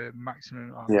right for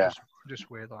maximum. Just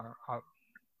weird.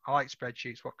 I like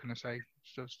spreadsheets. What can I say?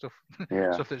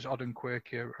 Stuff that's odd and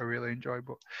quirky. I really enjoy,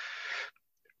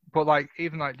 but like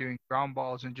even like doing ground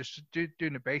balls and just doing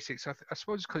the basics. I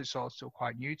suppose because it's all still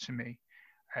quite new to me.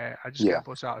 I just get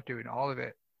buzz out of doing all of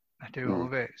it. I do all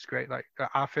of it. It's great. Like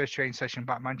our first training session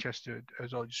back in Manchester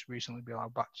has all just recently been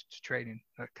allowed back to training.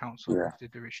 That council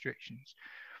lifted the restrictions.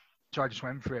 So I just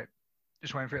went for it.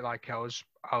 Just went for it like I was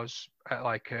at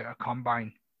like a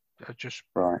combine. I just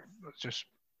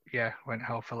went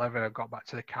hell for leather. I got back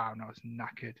to the car and I was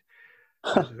knackered.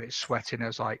 I was a bit sweating. I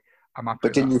was like, I'm happy.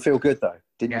 But didn't you feel good though?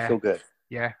 Didn't you feel good?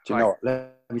 Yeah. Do you know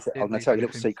what? I'm going to tell you a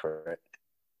little secret.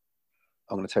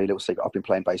 I've been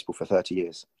playing baseball for 30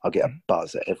 years. I get a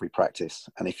buzz at every practice.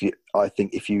 And I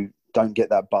think if you don't get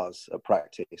that buzz at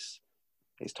practice,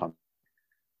 it's time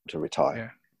to retire. Yeah.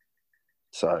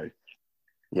 So,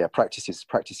 yeah, practice is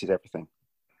everything.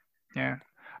 Yeah.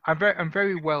 I'm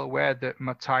very well aware that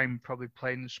my time probably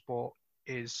playing the sport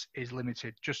is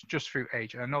limited just through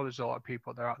age. And I know there's a lot of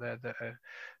people that are out there that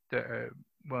are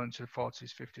well into the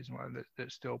 40s, 50s, and whatever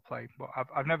that still play. But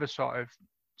I've never sort of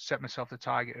set myself the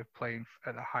target of playing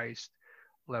at the highest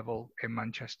level in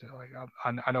Manchester. Like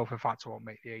I know for a fact I won't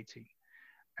make the 18.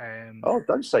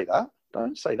 Don't say that.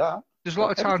 Don't say that. There's a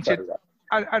lot of talented.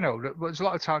 I know there's a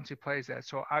lot of talented players there.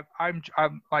 So I'm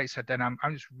like I said, then I'm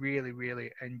just really,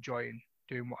 really enjoying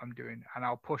doing what I'm doing, and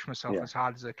I'll push myself as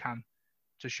hard as I can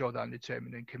to show that I'm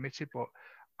determined and committed. But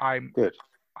I'm good.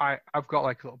 I've got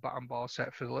like a little bat and ball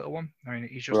set for the little one. I mean,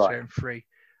 he's just turned 3,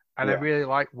 and I really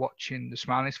like watching the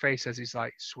smile on his face as he's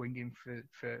like swinging for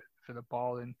the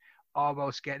ball and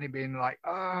almost getting him in like,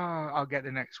 I'll get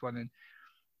the next one. And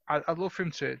I'd love for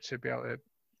him to be able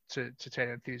to take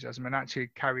enthusiasm and actually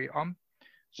carry it on.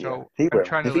 So I'm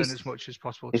trying to learn as much as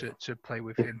possible to play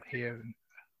with him here.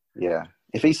 Yeah,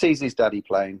 if he sees his daddy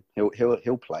playing,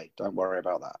 he'll play. Don't worry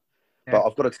about that. Yeah. But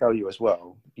I've got to tell you as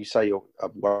well. You say you're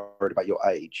worried about your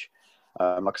age.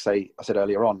 Like I said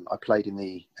earlier on, I played in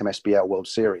the MSBL World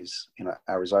Series in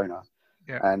Arizona,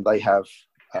 and they have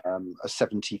a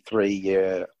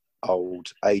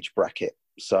 73-year-old age bracket.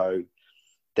 So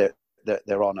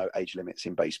there are no age limits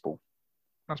in baseball.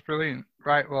 That's brilliant.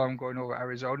 Right, well, I'm going over to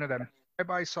Arizona then.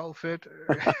 Bye, Salford.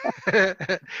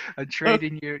 And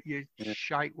trading your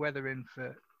shite weather in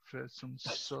for some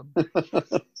sun.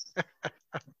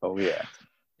 Oh, yeah.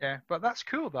 Yeah, but that's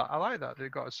cool. That I like that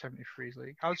they've got a 73s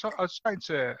league. I was talking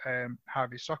to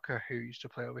Harvey Soccer, who used to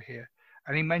play over here,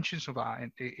 and he mentioned some of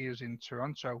that. He was in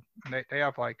Toronto, and they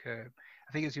have like I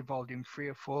think it's involved in 3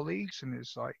 or 4 leagues, and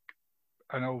it's like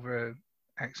an over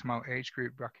X amount age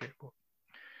group bracket. But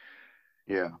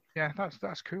yeah,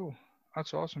 that's cool.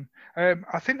 That's awesome.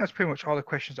 I think that's pretty much all the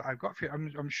questions that I've got for you.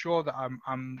 I'm sure that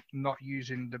I'm not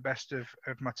using the best of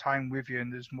my time with you,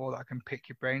 and there's more that I can pick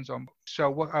your brains on. So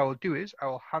what I will do is I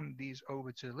will hand these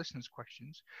over to the listeners'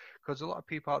 questions, because a lot of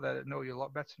people out there that know you a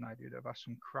lot better than I do that have asked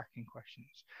some cracking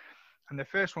questions. And the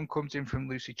first one comes in from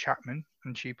Lucy Chapman,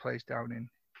 and she plays down in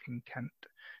Kent.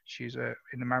 She's in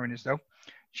the Mariners though.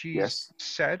 She's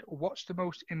said, what's the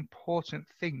most important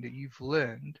thing that you've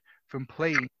learned from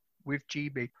playing with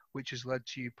GB, which has led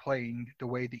to you playing the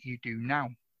way that you do now?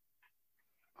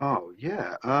 Oh,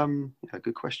 yeah.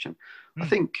 Good question. I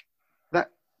think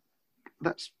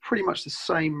that's pretty much the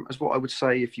same as what I would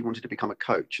say if you wanted to become a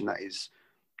coach, and that is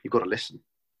you've got to listen.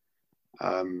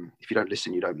 If you don't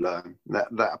listen, you don't learn.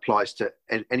 That applies to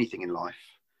anything in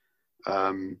life.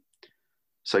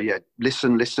 So, yeah,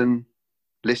 listen, and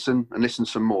listen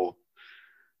some more.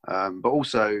 But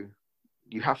also,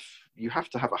 you have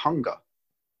to have a hunger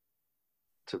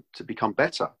to become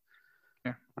better.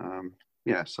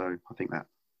 So I think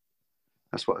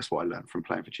that's what I learned from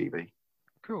playing for GB.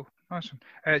 Cool, awesome.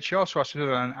 She also asked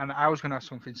another one, and I was going to ask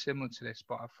something similar to this,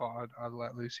 but I thought I'd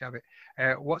let Lucy have it.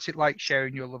 What's it like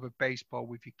sharing your love of baseball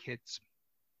with your kids?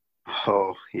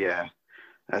 Oh yeah,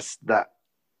 that's that.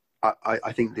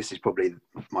 I think this is probably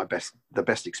the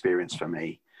best experience for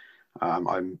me.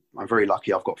 I'm very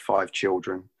lucky. I've got 5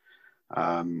 children,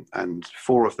 and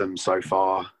 4 of them so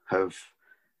far have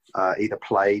either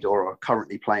played or are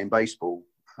currently playing baseball.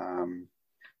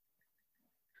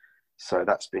 So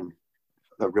that's been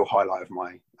the real highlight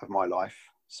of my life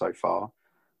so far.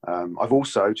 I've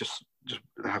also just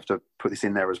have to put this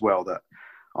in there as well, that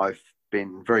I've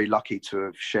been very lucky to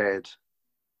have shared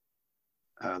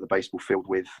the baseball field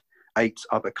with 8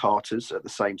 other Carters at the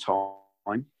same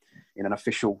time in an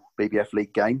official BBF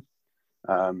League game.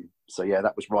 So yeah,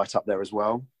 that was right up there as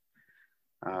well.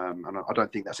 And I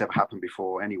don't think that's ever happened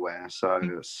before anywhere. So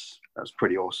that's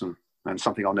pretty awesome and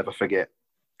something I'll never forget.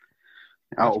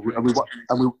 And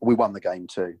we won the game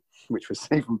too, which was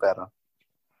even better.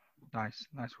 Nice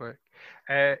work.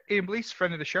 Ian Blease,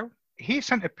 friend of the show, he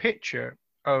sent a picture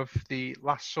of the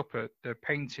Last Supper, the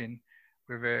painting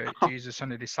with Jesus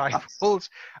and the disciples,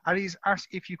 and he's asked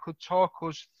if you could talk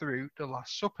us through the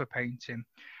Last Supper painting.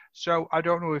 So I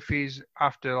don't know if he's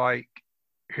after like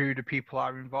who the people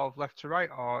are involved left to right,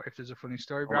 or if there's a funny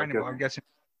story behind it, but I'm guessing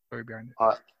story behind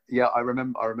it. Yeah, I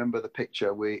remember the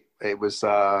picture. We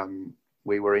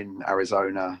were in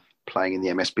Arizona playing in the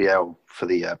MSBL for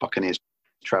the Buccaneers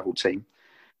travel team,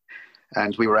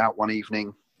 and we were out one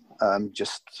evening,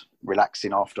 just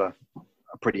relaxing after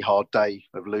a pretty hard day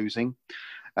of losing,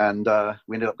 and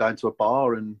we ended up going to a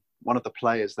bar, and one of the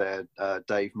players there,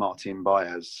 Dave Martin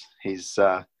Baez,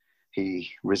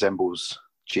 he resembles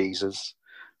Jesus,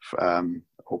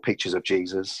 or pictures of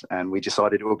Jesus, and we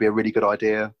decided it would be a really good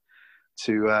idea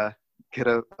to get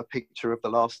a picture of the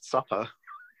Last Supper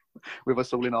with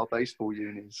us all in our baseball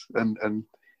unis, and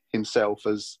himself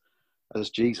as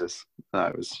Jesus.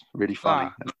 It was really funny.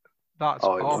 That's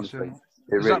awesome.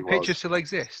 Does that picture still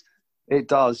exist? It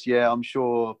does, yeah. I'm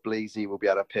sure Bleezy will be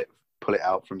able to pull it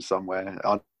out from somewhere.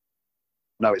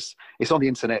 No, it's on the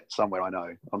internet somewhere. I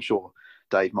know. I'm sure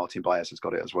Dave Martin Baez has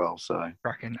got it as well. So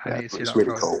cracking. Yeah, I need to see it's that.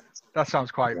 really cool. That sounds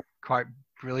quite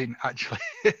brilliant, actually.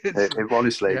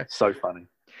 Honestly, so funny.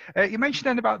 You mentioned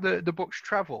then about the Bucs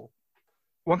travel.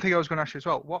 One thing I was going to ask you as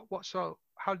well.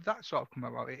 How did that sort of come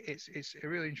about? It's a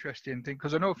really interesting thing,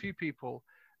 because I know a few people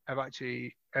have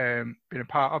actually been a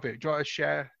part of it. Do you want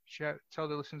to tell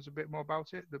the listeners a bit more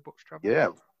about it, the Bucs travel? Yeah,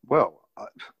 well,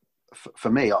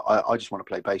 for me, I just want to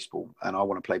play baseball, and I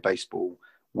want to play baseball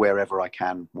wherever I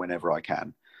can, whenever I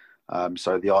can.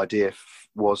 So the idea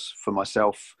was for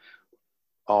myself,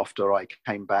 after I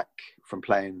came back from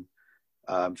playing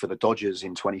for the Dodgers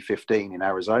in 2015 in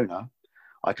Arizona,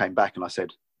 I came back and I said,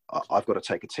 I've got to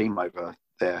take a team over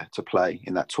there to play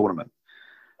in that tournament.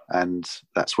 And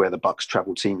that's where the Bucs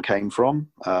travel team came from.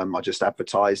 I just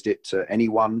advertised it to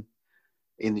anyone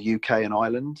in the UK and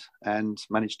Ireland, and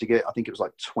managed to get, I think it was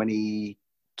like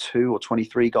 22 or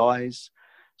 23 guys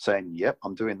saying, yep,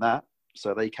 I'm doing that.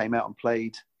 So they came out and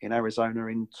played in Arizona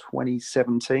in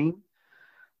 2017.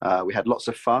 We had lots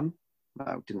of fun.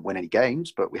 Didn't win any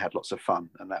games, but we had lots of fun,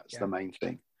 and that's the main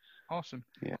thing. Awesome.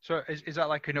 Yeah. So is that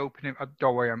like an open?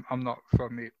 Don't worry, I'm not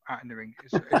from the at the ring.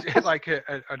 Is it like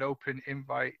an open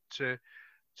invite to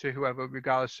whoever,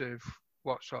 regardless of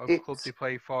what sort of club they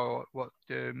play for, or what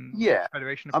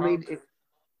federation? I mean,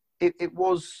 it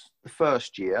was the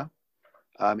first year.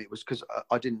 It was because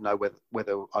I didn't know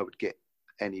whether I would get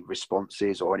any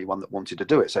responses or anyone that wanted to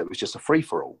do it. So it was just a free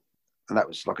for all, and that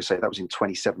was, like I say, that was in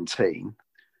 2017.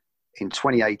 In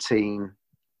 2018.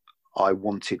 I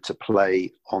wanted to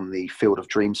play on the Field of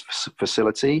Dreams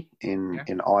facility in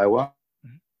Iowa.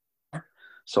 Mm-hmm.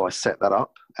 So I set that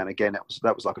up. And again,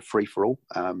 that was like a free for all.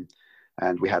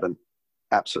 And we had an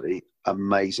absolutely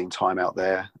amazing time out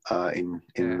there in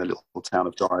the little town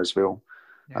of Dyersville.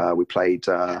 Yeah. We played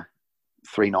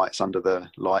 3 nights under the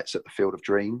lights at the Field of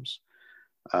Dreams.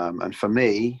 And for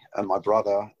me and my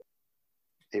brother,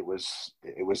 it was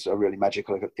a really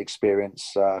magical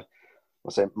experience. I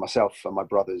say myself and my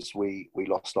brothers, we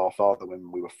lost our father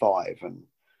when we were 5, and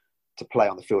to play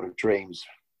on the Field of Dreams,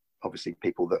 obviously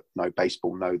people that know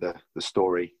baseball know the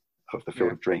story of the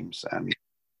Field of Dreams, and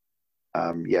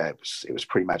it was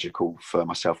pretty magical for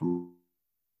myself and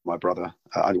my brother.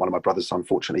 Only one of my brothers,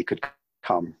 unfortunately, could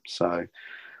come, so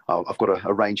I've got to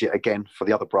arrange it again for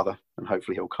the other brother, and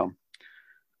hopefully he'll come.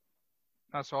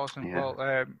 That's awesome. Yeah.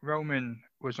 Well, Roman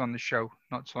was on the show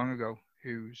not too long ago,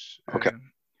 who's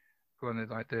one of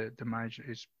the manager,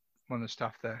 is one of the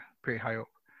staff there, pretty high up.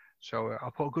 So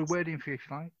I'll put a good word in for you if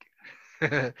you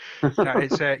like.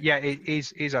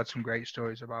 He's had some great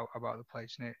stories about the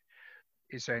place, and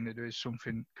he's saying that there is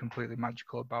something completely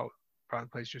magical about the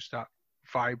place, just that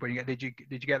vibe. When you did you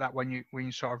get that when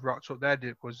you sort of rocked up there?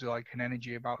 Was there like an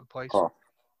energy about the place? Oh,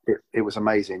 it was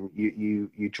amazing.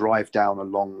 You drive down a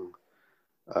long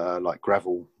like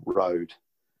gravel road,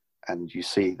 and you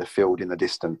see the field in the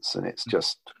distance, and it's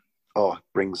just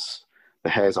brings the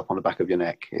hairs up on the back of your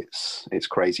neck. It's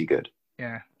crazy good.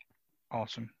 Yeah,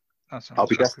 awesome. I'll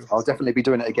definitely be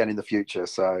doing it again in the future.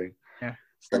 So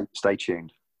stay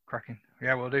tuned. Cracking.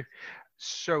 Yeah, we'll do.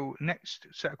 So next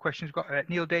set of questions, we've got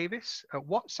Neil Davis.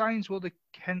 What signs will the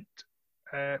Kent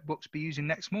Bucs be using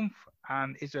next month,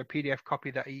 and is there a PDF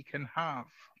copy that he can have?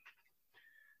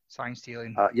 Sign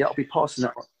stealing. I'll be passing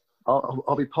that.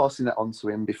 I'll be passing that on to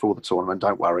him before the tournament.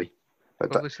 Don't worry.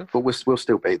 But we'll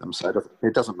still beat them, so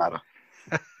it doesn't matter.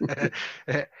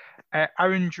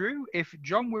 Aaron Drew, if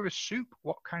John were a soup,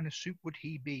 what kind of soup would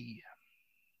he be?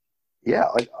 Yeah,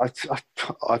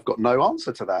 I've got no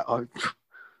answer to that.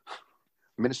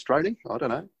 Minestrone? I don't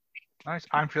know. Nice.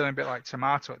 I'm feeling a bit like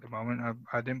tomato at the moment.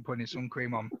 I didn't put any sun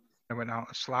cream on. I went out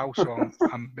a slough, so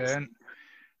I'm burnt.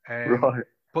 Right.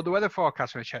 But the weather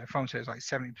forecast, when I checked the phone, says like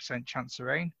 70% chance of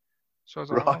rain. So I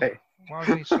was like, why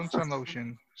do I need suntan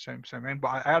lotion? 70% rain.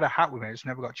 But I had a hat with me. I just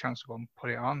never got a chance to go and put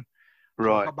it on.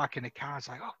 So I Right. got back in the car. I was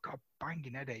like, oh, God,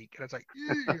 banging headache. And I was like,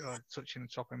 touching the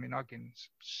top of my noggin.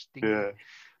 Stinging.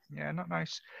 Yeah, not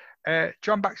nice.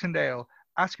 John Baxendale,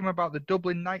 ask him about the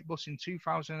Dublin night bus in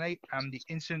 2008 and the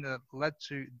incident that led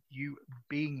to you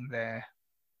being there.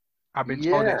 I've been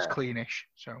told it's cleanish,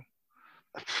 so.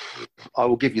 I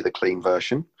will give you the clean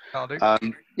version. I'll do.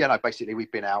 Basically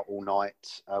we've been out all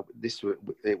night.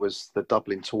 It was the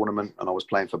Dublin tournament, and I was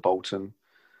playing for Bolton.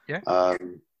 Yeah.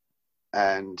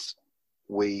 And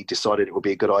we decided it would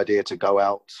be a good idea to go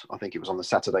out. I think it was on the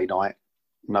Saturday night,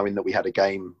 knowing that we had a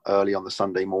game early on the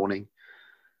Sunday morning.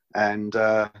 And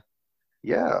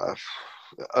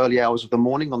early hours of the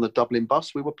morning on the Dublin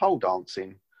bus, we were pole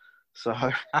dancing. So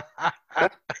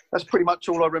that's pretty much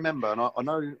all I remember. And I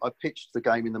know I pitched the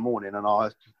game in the morning, and I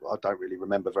don't really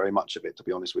remember very much of it, to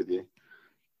be honest with you.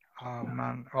 Oh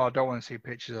man! Oh, I don't want to see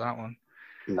pictures of that one.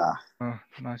 Nah. Oh,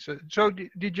 nice. So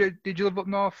did you live up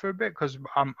north for a bit? Because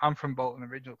I'm from Bolton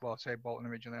originally. Well, I say Bolton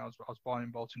originally. I was born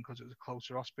in Bolton because it was a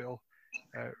closer hospital.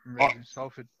 Raised in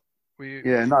Salford. Were you?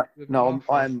 Yeah. No.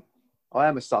 I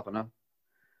am a southerner.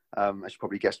 As you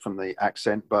probably guessed from the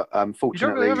accent, but fortunately, you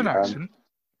don't really have an accent.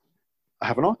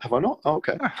 Have I not? Oh,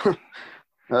 okay.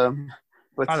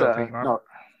 But I don't think that. no,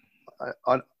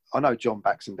 I know John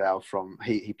Baxendale from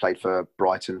he played for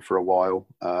Brighton for a while.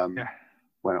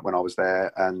 When I was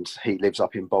there, and he lives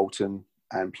up in Bolton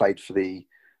and played for the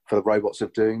Robots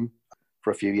of Doom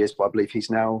for a few years, but I believe he's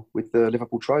now with the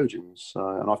Liverpool Trojans.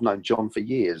 And I've known John for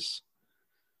years.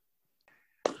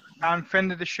 And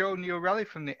friend of the show, Neil Raleigh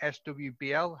from the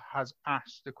SWBL, has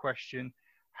asked the question: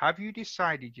 have you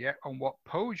decided yet on what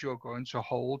pose you're going to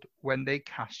hold when they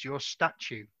cast your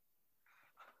statue?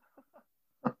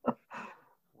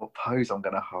 What pose I'm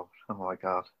going to hold? Oh my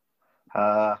God.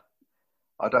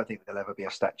 I don't think there'll ever be a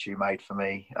statue made for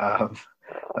me.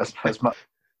 As much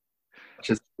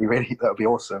as really, that would be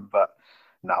awesome. But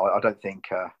no, I don't think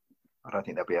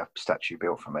there'll be a statue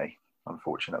built for me,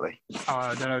 unfortunately.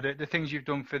 I don't know. The things you've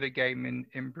done for the game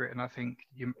in Britain, I think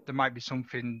there might be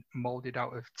something moulded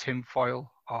out of tin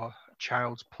foil or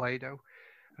child's Play-Doh.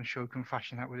 I'm sure you can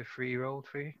fashion that with a 3-year-old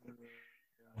for you.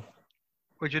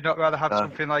 Would you not rather have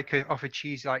something like off a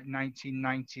cheesy like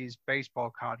 1990s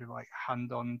baseball card with like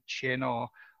hand on chin or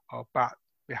bat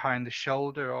behind the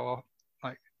shoulder, or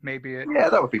like maybe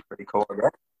that would be pretty cool.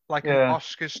 Like an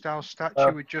Oscar style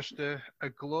statue with just a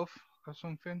glove or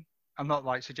something. I'm not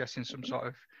like suggesting some sort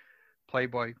of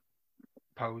Playboy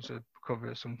pose or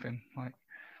cover or something. Like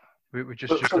we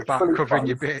just a bat covering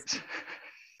your bits.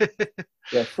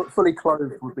 Yeah, fully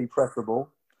clothed would be preferable.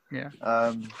 Yeah.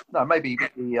 No, maybe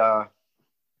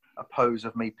a pose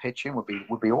of me pitching would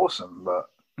be awesome, but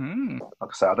like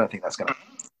I say, I don't think that's going to.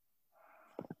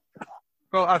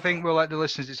 Well, I think we'll let the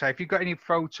listeners decide. If you've got any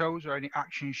photos or any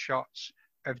action shots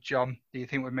of John that you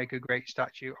think would make a great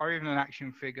statue, or even an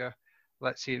action figure,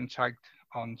 let's see him tagged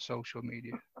on social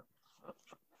media.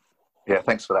 Yeah,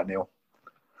 thanks for that, Neil.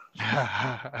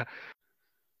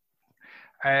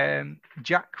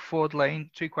 Jack Ford Lane,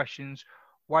 2 questions.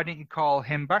 Why didn't you call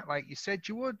him back like you said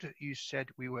you would? You said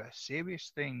we were a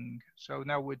serious thing. So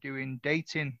now we're doing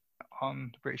dating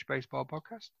on the British Baseball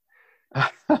Podcast.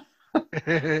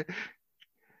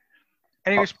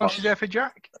 Any responses there for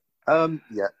Jack?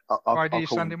 Yeah. Why do you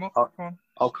stand him up?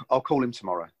 I'll call him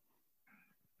tomorrow.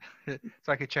 It's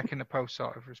like a check in the post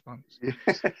sort of response.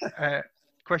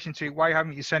 Question 2, why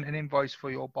haven't you sent an invoice for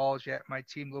your balls yet? My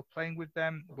team love playing with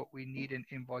them, but we need an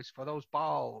invoice for those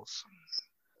balls.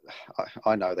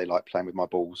 I know they like playing with my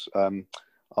balls.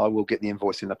 I will get the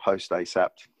invoice in the post ASAP.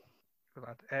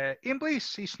 Ian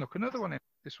Blease, he snuck another one in.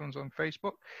 This one's on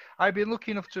Facebook. I've been lucky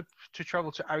enough to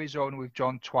travel to Arizona with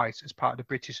John twice as part of the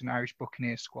British and Irish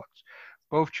Buccaneer squads.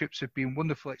 Both trips have been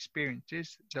wonderful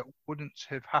experiences that wouldn't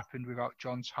have happened without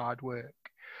John's hard work.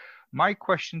 My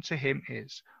question to him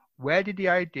is, where did the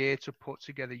idea to put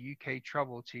together a UK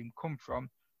travel team come from,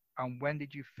 and when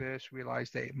did you first realise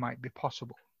that it might be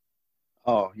possible?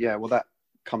 Oh, yeah, well, that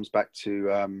comes back to,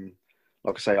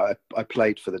 like I say, I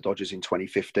played for the Dodgers in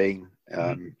 2015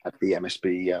 at the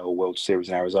MSB World Series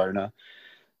in Arizona.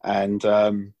 And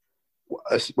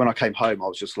when I came home, I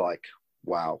was just like,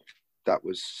 wow, that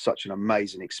was such an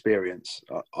amazing experience.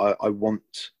 I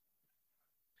want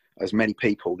as many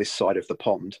people this side of the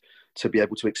pond to be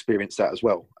able to experience that as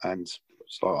well. And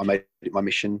so I made it my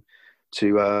mission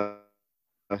to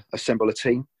assemble a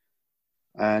team.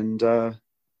 And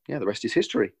yeah, the rest is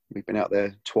history. We've been out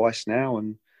there twice now,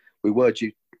 and we're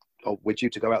due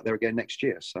to go out there again next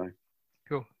year. So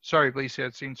cool. Sorry, Bleasy, I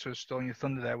seem to have stolen your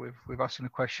thunder there with asking a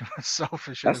question myself.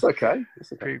 That's okay.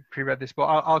 Pre-read this, but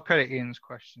I'll credit Ian's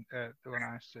question, the one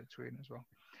I asked to Ian as well.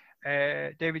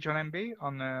 David John MB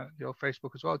on the old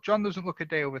Facebook as well. John doesn't look a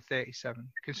day over 37.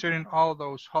 Considering all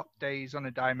those hot days on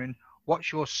a diamond,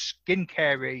 what's your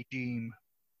skincare regime?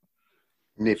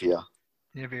 Nivea.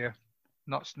 Nivea,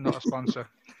 not a sponsor.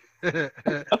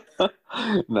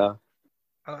 No.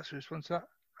 Oh, that's a response to that.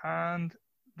 And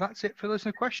that's it for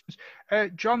listener questions.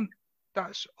 John,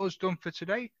 that's us done for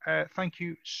today. Thank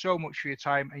you so much for your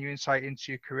time and your insight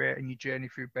into your career and your journey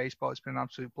through baseball. It's been an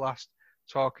absolute blast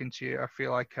talking to you. I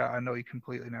feel like I know you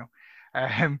completely now.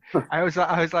 I always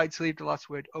like to leave the last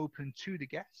word open to the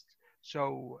guest.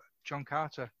 So, John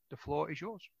Carter, the floor is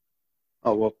yours.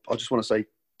 Oh, well, I just want to say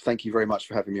thank you very much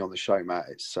for having me on the show, Matt.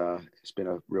 It's been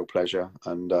a real pleasure.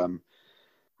 And like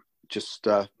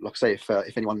I say,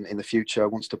 if anyone in the future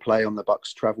wants to play on the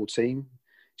Bucks travel team,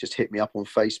 just hit me up on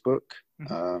Facebook.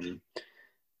 Mm-hmm.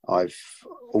 I've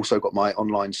also got my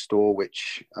online store,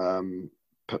 which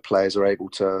players are able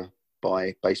to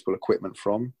buy baseball equipment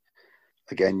from.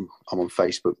 Again, I'm on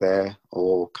Facebook there,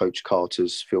 or Coach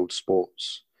Carter's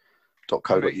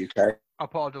fieldsports.co.uk. I'll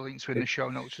put all the links in the show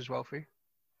notes as well for you.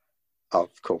 Oh,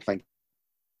 cool. Thank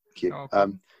you.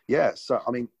 Okay. Yeah. So,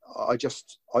 I mean, I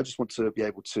just want to be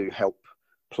able to help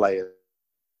players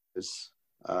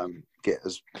get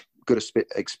as good a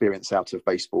experience out of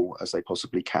baseball as they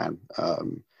possibly can.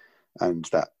 And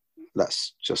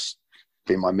that's just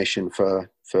been my mission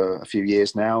for a few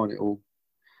years now, and it will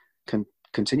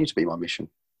continue to be my mission.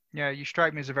 Yeah. You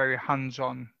strike me as a very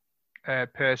hands-on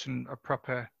person, a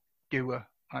proper doer.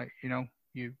 Like,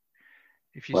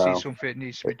 if you see something that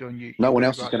needs to be done, no one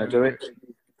else is going to do it.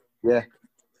 Yeah.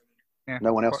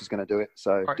 No one else is going to do it.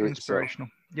 So quite do inspirational.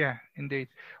 It yourself. Yeah, indeed.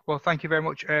 Well, thank you very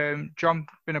much, John.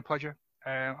 Been a pleasure.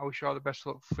 I wish you all the best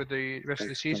luck for the rest of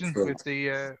the season with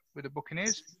the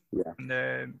Buccaneers. Yeah.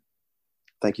 And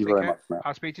thank you very much, Matt.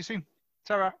 I'll speak to you soon.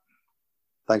 Ta-ra.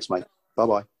 Thanks, mate.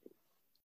 Bye-bye.